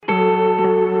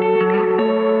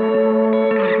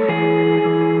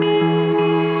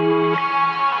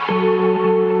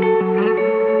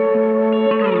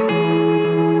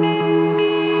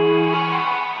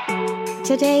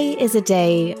is a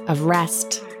day of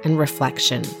rest and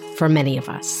reflection for many of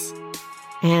us.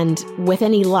 And with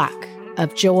any luck,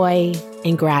 of joy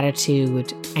and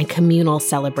gratitude and communal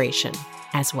celebration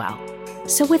as well.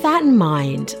 So with that in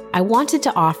mind, I wanted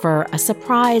to offer a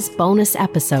surprise bonus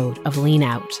episode of Lean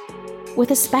Out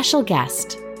with a special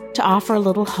guest to offer a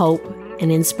little hope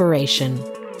and inspiration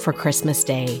for Christmas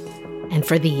Day and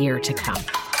for the year to come.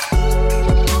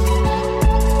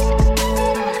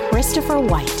 Christopher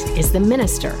White is the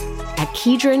minister at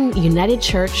Kedron United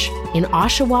Church in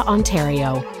Oshawa,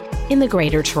 Ontario, in the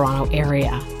Greater Toronto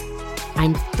Area.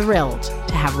 I'm thrilled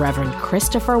to have Reverend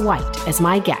Christopher White as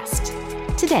my guest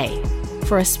today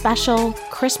for a special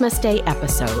Christmas Day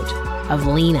episode of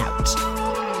Lean Out.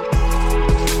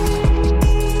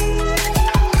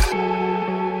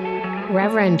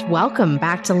 Reverend, welcome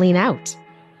back to Lean Out.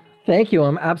 Thank you.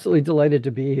 I'm absolutely delighted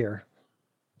to be here.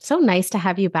 So nice to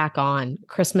have you back on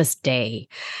Christmas Day.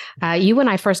 You and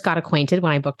I first got acquainted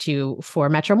when I booked you for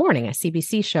Metro Morning, a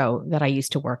CBC show that I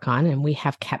used to work on, and we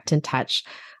have kept in touch.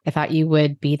 I thought you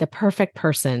would be the perfect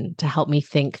person to help me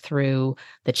think through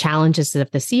the challenges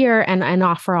of this year and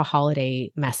offer a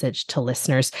holiday message to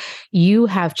listeners. You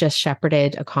have just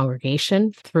shepherded a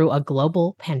congregation through a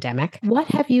global pandemic. What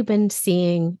have you been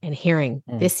seeing and hearing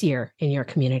this year in your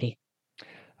community?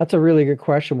 That's a really good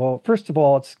question. Well, first of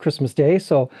all, it's Christmas Day,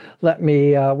 so let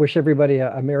me wish everybody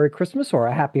a Merry Christmas or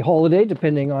a Happy Holiday,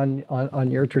 depending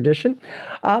on your tradition.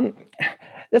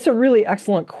 That's a really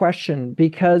excellent question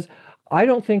because I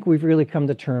don't think we've really come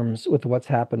to terms with what's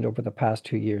happened over the past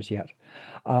 2 years yet.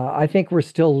 I think we're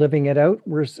still living it out.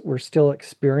 We're still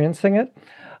experiencing it.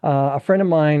 A friend of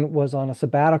mine was on a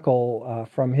sabbatical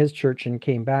from his church and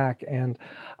came back, and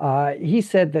he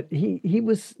said that he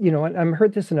was, and I've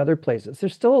heard this in other places,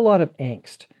 there's still a lot of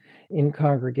angst in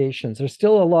congregations. There's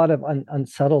still a lot of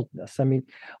unsettledness. I mean,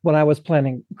 when I was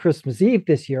planning Christmas Eve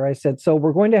this year, I said, so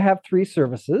we're going to have 3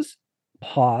 services,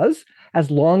 pause, as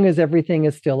long as everything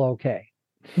is still okay.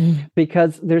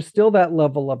 Because there's still that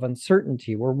level of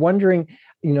uncertainty. We're wondering,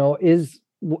 is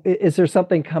there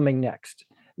something coming next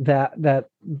that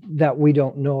we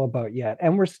don't know about yet?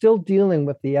 And we're still dealing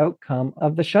with the outcome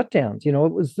of the shutdowns.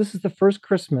 This is the first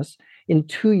Christmas in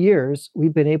 2 years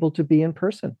we've been able to be in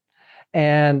person.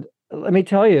 And let me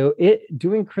tell you,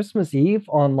 doing Christmas Eve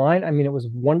online, I mean, it was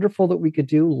wonderful that we could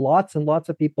do. Lots and lots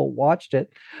of people watched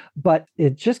it, but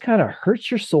it just kind of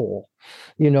hurts your soul.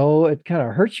 It kind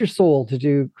of hurts your soul to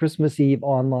do Christmas Eve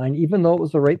online, even though it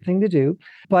was the right thing to do.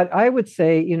 But I would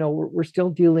say, we're still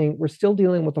dealing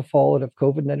with the fallout of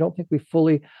COVID, and I don't think we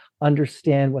fully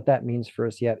understand what that means for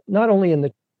us yet, not only in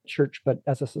the church, but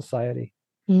as a society.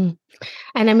 And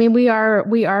I mean, we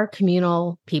are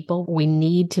communal people. We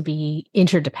need to be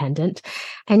interdependent.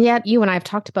 And yet you and I have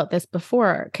talked about this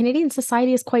before. Canadian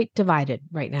society is quite divided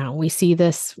right now. We see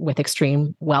this with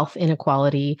extreme wealth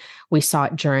inequality. We saw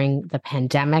it during the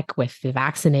pandemic with the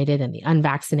vaccinated and the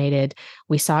unvaccinated.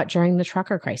 We saw it during the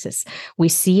trucker crisis. We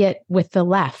see it with the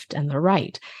left and the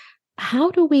right.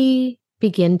 How do we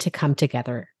begin to come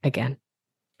together again?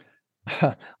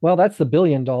 Well, that's the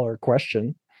billion-dollar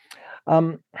question.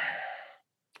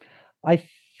 I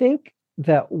think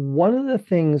that one of the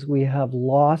things we have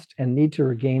lost and need to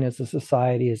regain as a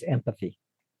society is empathy.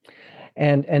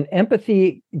 And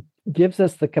empathy gives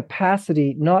us the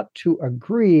capacity not to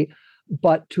agree,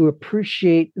 but to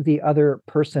appreciate the other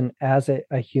person as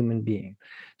a human being,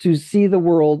 to see the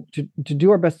world, to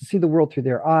do our best to see the world through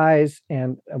their eyes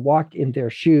and walk in their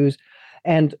shoes,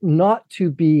 and not to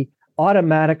be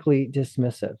automatically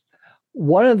dismissive.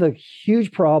 One of the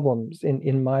huge problems,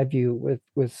 in my view,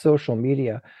 with social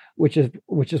media, which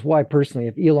is why personally,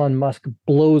 if Elon Musk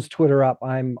blows Twitter up,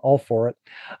 I'm all for it,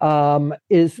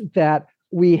 is that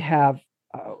we have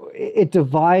it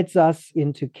divides us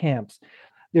into camps.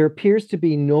 There appears to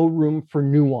be no room for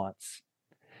nuance.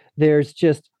 There's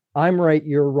just, I'm right,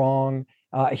 you're wrong.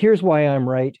 Here's why I'm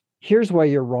right. Here's why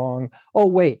you're wrong. Oh,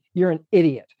 wait, you're an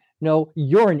idiot. No,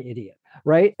 you're an idiot.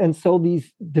 Right. And so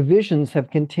these divisions have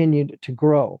continued to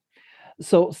grow.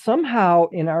 So somehow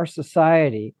in our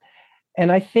society,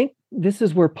 and I think this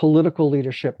is where political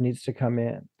leadership needs to come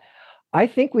in. I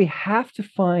think we have to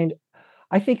find,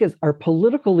 as our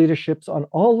political leaderships on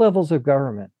all levels of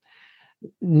government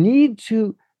need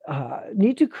to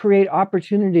create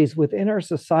opportunities within our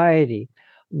society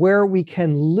where we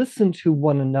can listen to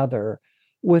one another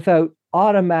without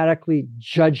automatically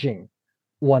judging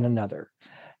one another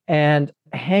and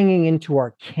hanging into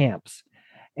our camps.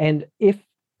 And if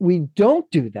we don't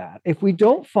do that, if we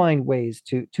don't find ways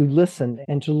to listen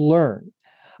and to learn,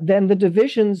 then the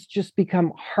divisions just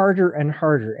become harder and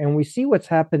harder. And we see what's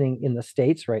happening in the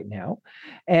States right now.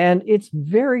 And it's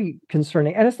very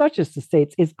concerning. And it's not just the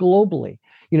States, it's globally.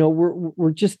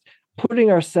 We're just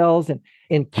putting ourselves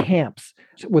in camps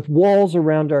with walls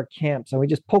around our camps, and we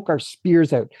just poke our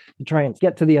spears out to try and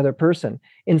get to the other person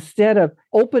instead of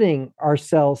opening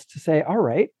ourselves to say, all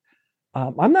right,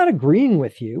 I'm not agreeing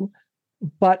with you,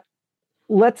 but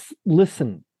let's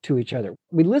listen to each other.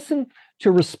 We listen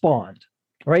to respond,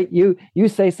 right? You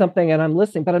say something and I'm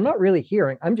listening, but I'm not really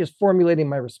hearing. I'm just formulating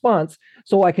my response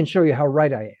so I can show you how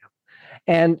right I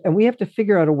am. And we have to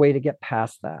figure out a way to get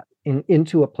past that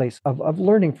into a place of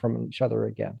learning from each other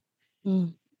again.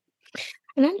 Mm.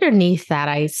 And underneath that,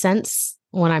 I sense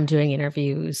when I'm doing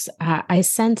interviews, I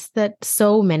sense that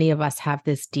so many of us have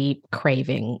this deep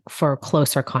craving for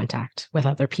closer contact with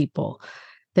other people,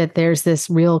 that there's this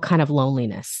real kind of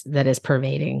loneliness that is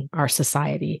pervading our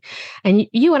society. And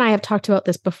you and I have talked about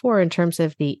this before in terms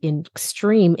of the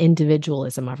extreme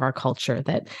individualism of our culture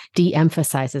that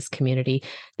de-emphasizes community.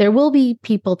 There will be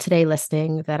people today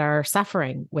listening that are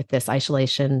suffering with this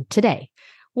isolation today.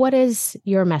 What is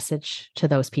your message to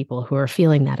those people who are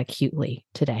feeling that acutely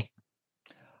today?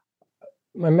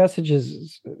 My message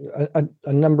is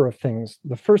a number of things.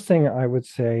 The first thing I would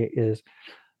say is,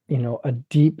 a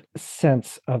deep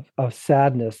sense of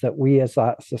sadness that we as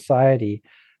a society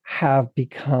have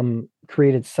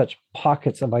created such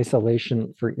pockets of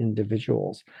isolation for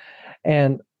individuals.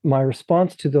 And my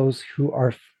response to those who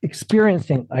are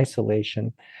experiencing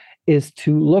isolation is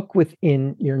to look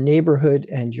within your neighborhood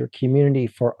and your community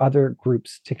for other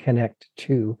groups to connect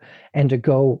to and to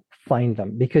go find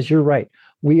them. Because you're right,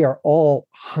 we are all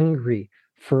hungry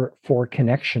for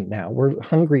connection now. We're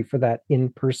hungry for that in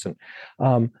person.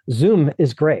 Zoom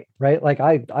is great, right? Like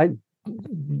I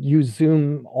use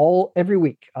Zoom every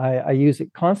week. I use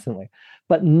it constantly,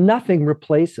 but nothing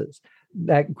replaces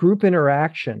that group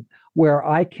interaction where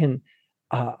I can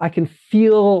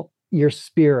feel your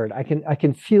spirit. I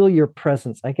can feel your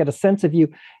presence. I get a sense of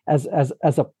you as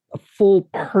a full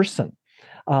person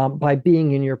by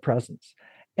being in your presence.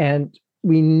 And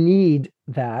we need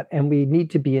that, and we need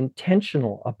to be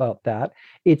intentional about that.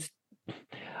 It's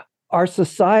our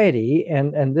society,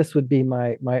 and this would be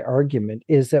my argument,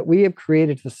 is that we have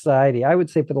created society, I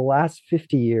would say for the last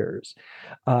 50 years,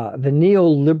 the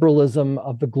neoliberalism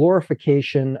of the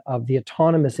glorification of the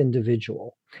autonomous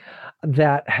individual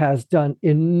that has done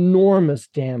enormous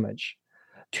damage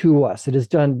to us. It has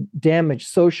done damage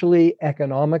socially,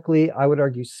 economically, I would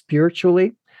argue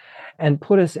spiritually, and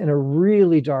put us in a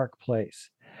really dark place.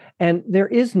 And there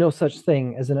is no such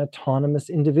thing as an autonomous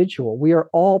individual. We are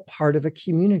all part of a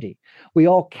community. We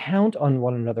all count on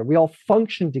one another. We all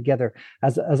function together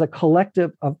as a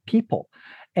collective of people.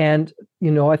 And,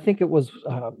 I think it was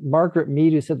Margaret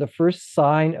Mead who said the first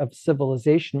sign of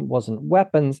civilization wasn't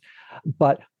weapons,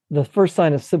 but the first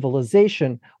sign of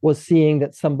civilization was seeing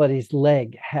that somebody's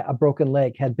a broken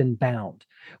leg, had been bound,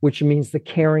 which means the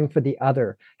caring for the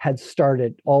other had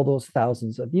started all those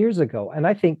thousands of years ago. And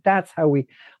I think that's how we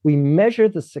measure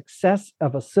the success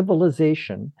of a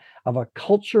civilization, of a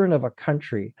culture, and of a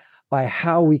country by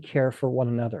how we care for one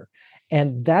another.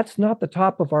 And that's not the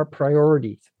top of our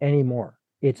priorities anymore.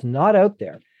 It's not out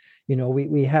there.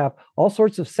 We have all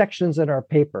sorts of sections in our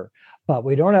paper, but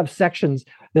we don't have sections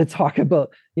that talk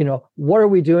about, what are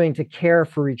we doing to care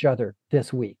for each other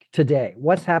this week, today?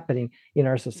 What's happening in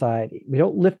our society? We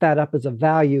don't lift that up as a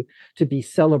value to be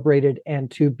celebrated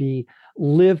and to be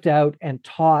lived out and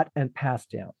taught and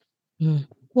passed down. Mm.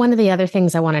 One of the other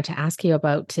things I wanted to ask you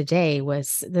about today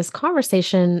was this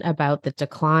conversation about the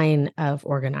decline of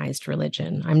organized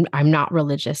religion. I'm not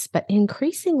religious, but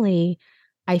increasingly,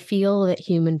 I feel that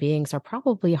human beings are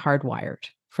probably hardwired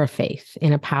for faith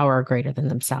in a power greater than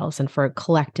themselves and for a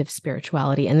collective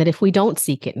spirituality. And that if we don't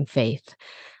seek it in faith,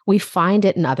 we find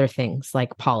it in other things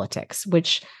like politics,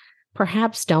 which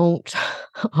perhaps don't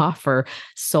offer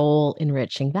soul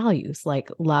enriching values like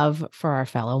love for our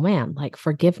fellow man, like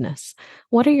forgiveness.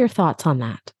 What are your thoughts on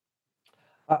that?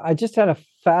 I just had a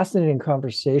fascinating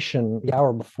conversation the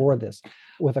hour before this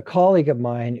with a colleague of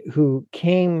mine who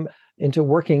came into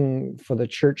working for the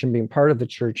church and being part of the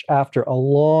church after a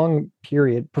long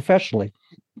period professionally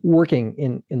working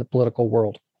in the political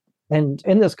world. And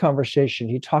in this conversation,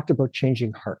 he talked about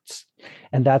changing hearts.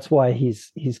 And that's why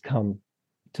he's come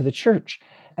to the church.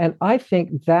 And I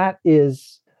think that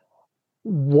is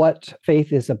what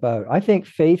faith is about. I think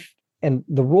faith and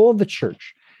the role of the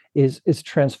church is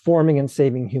transforming and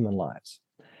saving human lives.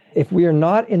 If we are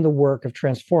not in the work of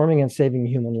transforming and saving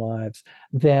human lives,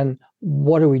 then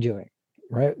what are we doing,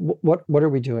 right? What are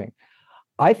we doing?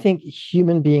 I think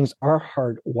human beings are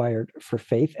hardwired for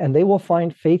faith, and they will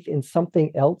find faith in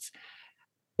something else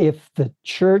if the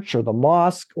church or the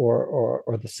mosque or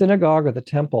the synagogue or the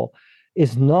temple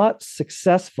is not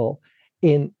successful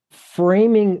in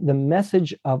framing the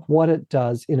message of what it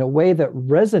does in a way that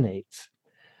resonates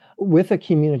with a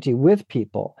community, with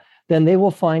people, then they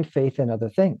will find faith in other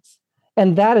things.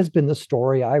 And that has been the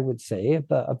story, I would say,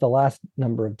 of the last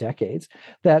number of decades,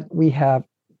 that we have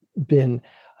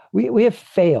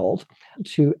failed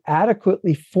to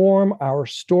adequately form our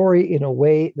story in a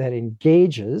way that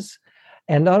engages,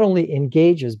 and not only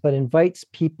engages, but invites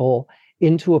people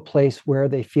into a place where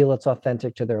they feel it's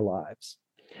authentic to their lives.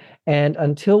 And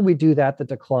until we do that, the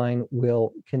decline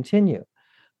will continue.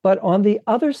 But on the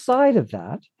other side of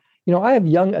that, I have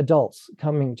young adults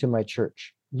coming to my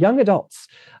church. Young adults.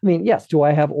 I mean, yes, do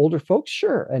I have older folks?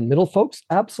 Sure. And middle folks?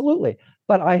 Absolutely.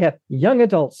 But I have young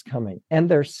adults coming, and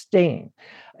they're staying,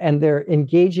 and they're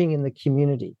engaging in the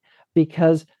community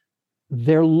because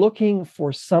they're looking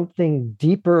for something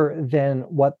deeper than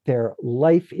what their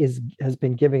life has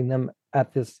been giving them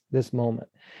at this moment.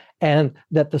 And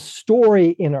that the story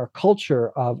in our culture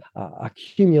of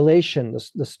accumulation,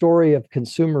 the story of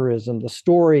consumerism, the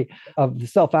story of the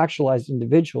self-actualized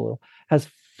individual has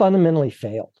fundamentally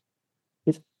failed.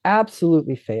 It's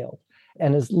absolutely failed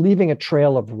and is leaving a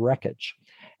trail of wreckage.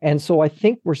 And so I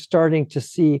think we're starting to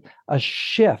see a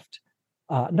shift,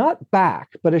 not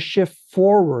back, but a shift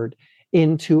forward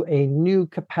into a new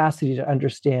capacity to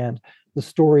understand the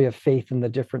story of faith in the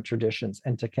different traditions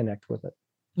and to connect with it.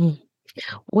 Mm.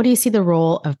 What do you see the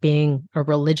role of being a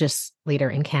religious leader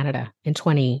in Canada in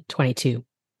 2022?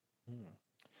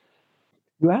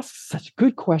 You ask such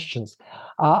good questions.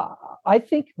 I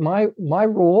think my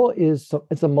role is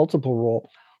a multiple role.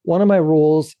 One of my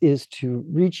roles is to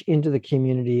reach into the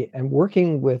community and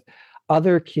working with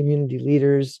other community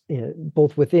leaders,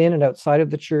 both within and outside of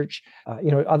the church,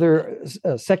 other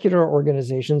secular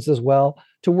organizations as well,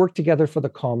 to work together for the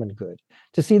common good,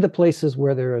 to see the places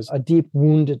where there is a deep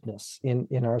woundedness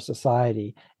in our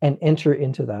society and enter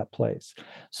into that place.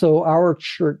 So our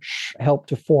church helped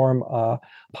to form a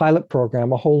pilot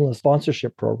program, a homeless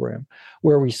sponsorship program,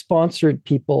 where we sponsored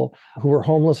people who were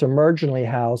homeless or marginally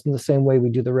housed in the same way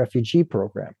we do the refugee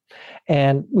program.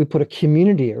 And we put a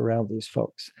community around these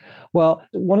folks. Well,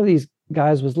 one of these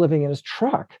guys was living in his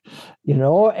truck,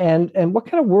 and what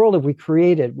kind of world have we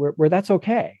created where that's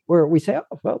okay, where we say,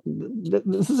 oh, well,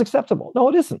 this is acceptable? No,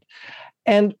 it isn't.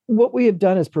 And what we have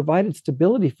done is provided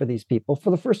stability for these people for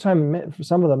the first time, for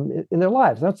some of them in their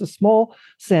lives. That's a small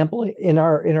sample in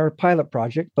our pilot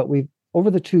project, but we've over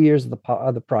the 2 years of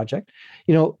the project,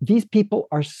 these people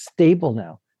are stable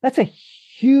now. That's a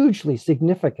hugely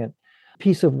significant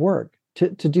piece of work to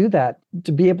do that,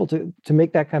 to be able to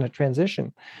make that kind of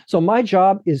transition. So my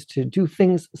job is to do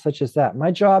things such as that.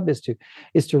 My job is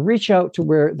to reach out to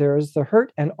where there is the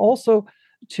hurt, and also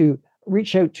to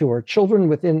reach out to our children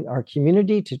within our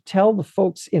community, to tell the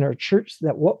folks in our church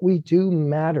that what we do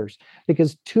matters,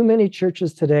 because too many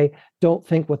churches today don't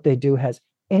think what they do has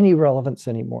any relevance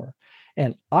anymore.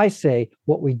 And I say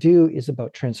what we do is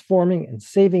about transforming and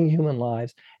saving human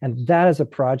lives. And that is a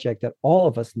project that all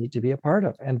of us need to be a part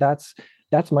of. And that's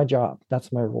my job.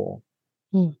 That's my role.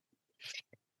 Mm.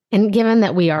 And given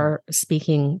that we are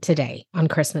speaking today on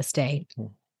Christmas Day,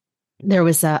 there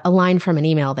was a line from an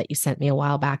email that you sent me a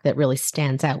while back that really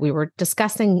stands out. We were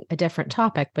discussing a different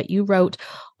topic, but you wrote,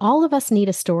 "All of us need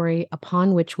a story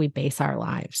upon which we base our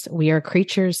lives. We are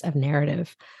creatures of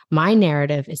narrative. My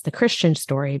narrative is the Christian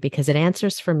story because it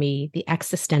answers for me the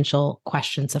existential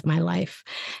questions of my life."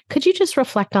 Could you just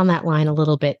reflect on that line a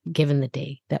little bit, given the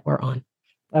day that we're on?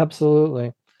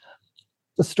 Absolutely.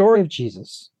 The story of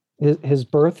Jesus, his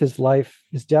birth, his life,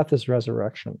 his death, his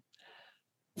resurrection,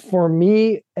 for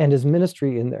me, and his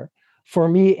ministry in there, for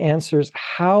me, answers,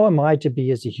 how am I to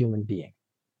be as a human being?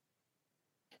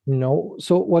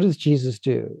 So what does Jesus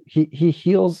do? He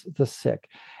heals the sick.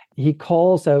 He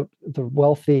calls out the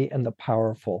wealthy and the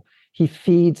powerful. He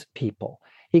feeds people.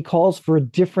 He calls for a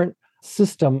different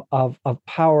system of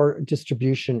power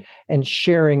distribution and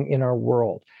sharing in our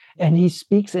world. And he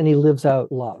speaks and he lives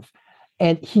out love.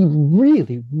 And he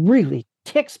really, really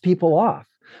ticks people off.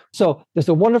 So there's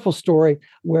a wonderful story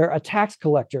where a tax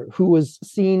collector who was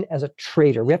seen as a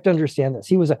traitor, we have to understand this,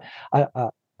 he was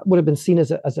would have been seen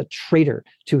as a traitor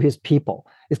to his people,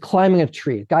 is climbing a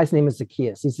tree. The guy's name is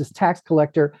Zacchaeus. He's this tax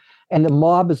collector, and the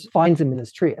mob finds him in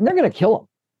this tree, and they're going to kill him,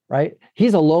 right?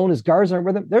 He's alone. His guards aren't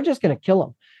with him. They're just going to kill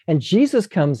him. And Jesus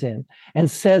comes in and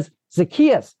says,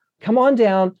 "Zacchaeus, come on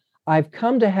down. I've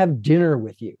come to have dinner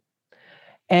with you."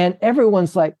 And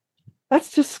everyone's like,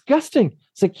 "That's disgusting.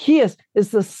 Zacchaeus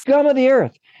is the scum of the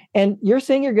earth. And you're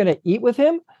saying you're going to eat with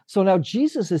him? So now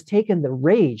Jesus has taken the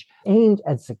rage aimed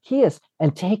at Zacchaeus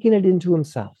and taken it into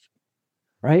himself,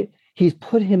 right? He's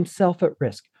put himself at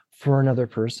risk for another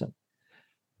person.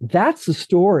 That's the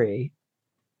story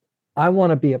I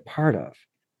want to be a part of.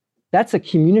 That's a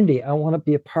community I want to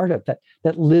be a part of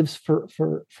that lives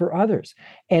for others.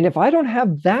 And if I don't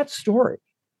have that story,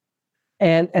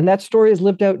 and that story is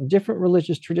lived out in different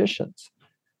religious traditions,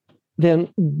 then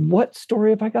what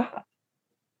story have I got?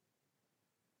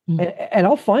 And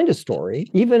I'll find a story,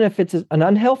 even if it's an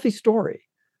unhealthy story.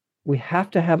 We have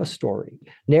to have a story.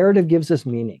 Narrative gives us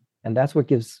meaning, and that's what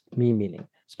gives me meaning,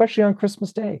 especially on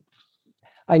Christmas Day.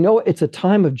 I know it's a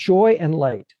time of joy and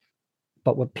light,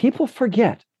 but what people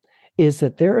forget is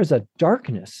that there is a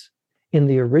darkness in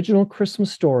the original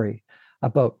Christmas story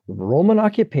about Roman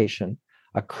occupation,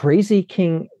 a crazy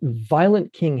king,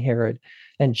 violent King Herod,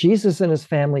 and Jesus and his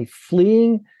family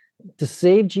fleeing to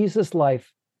save Jesus'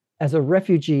 life as a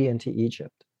refugee into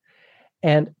Egypt.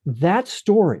 And that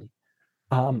story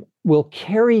will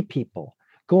carry people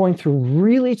going through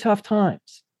really tough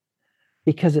times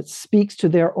because it speaks to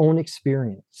their own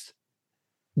experience.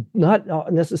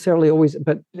 Not necessarily always,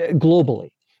 but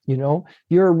globally. You know,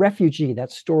 you're a refugee,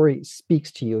 that story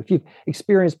speaks to you. If you've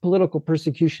experienced political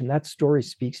persecution, that story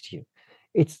speaks to you.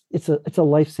 It's a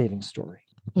life-saving story.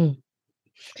 And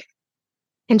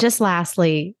just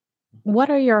lastly, what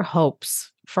are your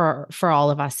hopes for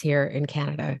all of us here in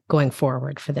Canada going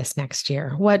forward for this next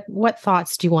year? What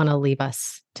thoughts do you want to leave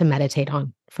us to meditate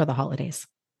on for the holidays?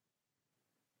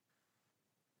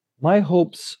 My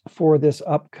hopes for this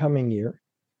upcoming year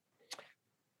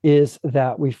is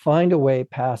that we find a way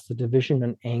past the division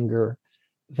and anger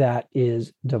that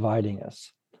is dividing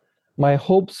us. My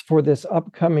hopes for this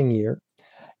upcoming year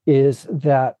is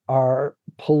that our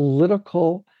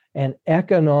political and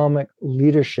economic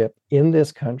leadership in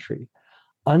this country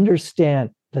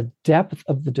understand the depth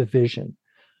of the division,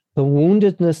 the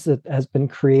woundedness that has been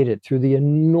created through the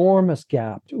enormous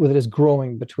gap that is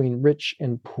growing between rich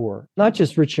and poor, not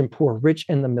just rich and poor, rich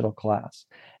and the middle class,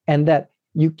 and that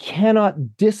you cannot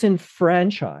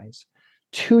disenfranchise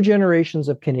 2 generations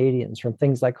of Canadians from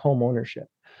things like home ownership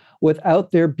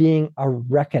without there being a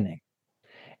reckoning.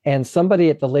 And somebody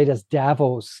at the latest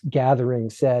Davos gathering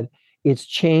said, it's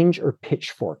change or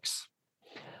pitchforks.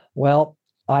 Well,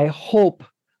 I hope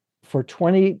for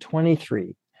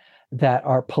 2023 that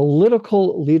our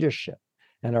political leadership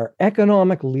and our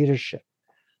economic leadership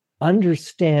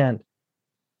understand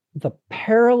the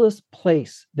perilous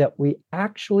place that we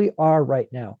actually are right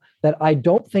now, that I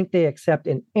don't think they accept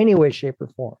in any way, shape, or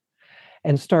form,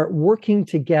 and start working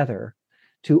together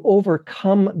to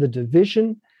overcome the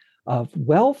division of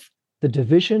wealth, the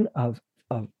division of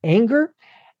anger,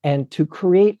 and to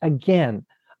create again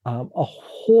a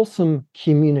wholesome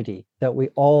community that we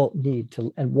all need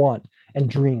to and want and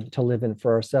dream to live in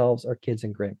for ourselves, our kids,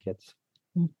 and grandkids.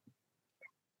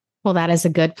 Well, that is a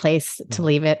good place to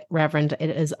leave it, Reverend. It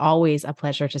is always a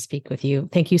pleasure to speak with you.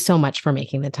 Thank you so much for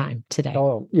making the time today.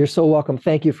 Oh, you're so welcome.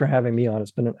 Thank you for having me on. It's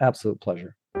been an absolute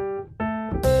pleasure.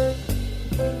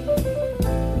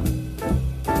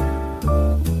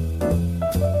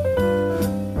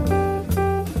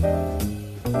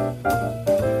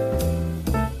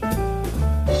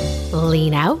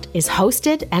 Lean Out is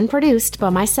hosted and produced by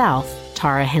myself,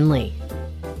 Tara Henley.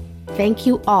 Thank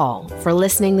you all for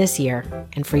listening this year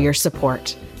and for your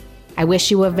support. I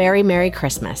wish you a very Merry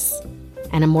Christmas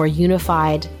and a more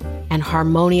unified and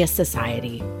harmonious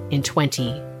society in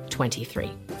 2023.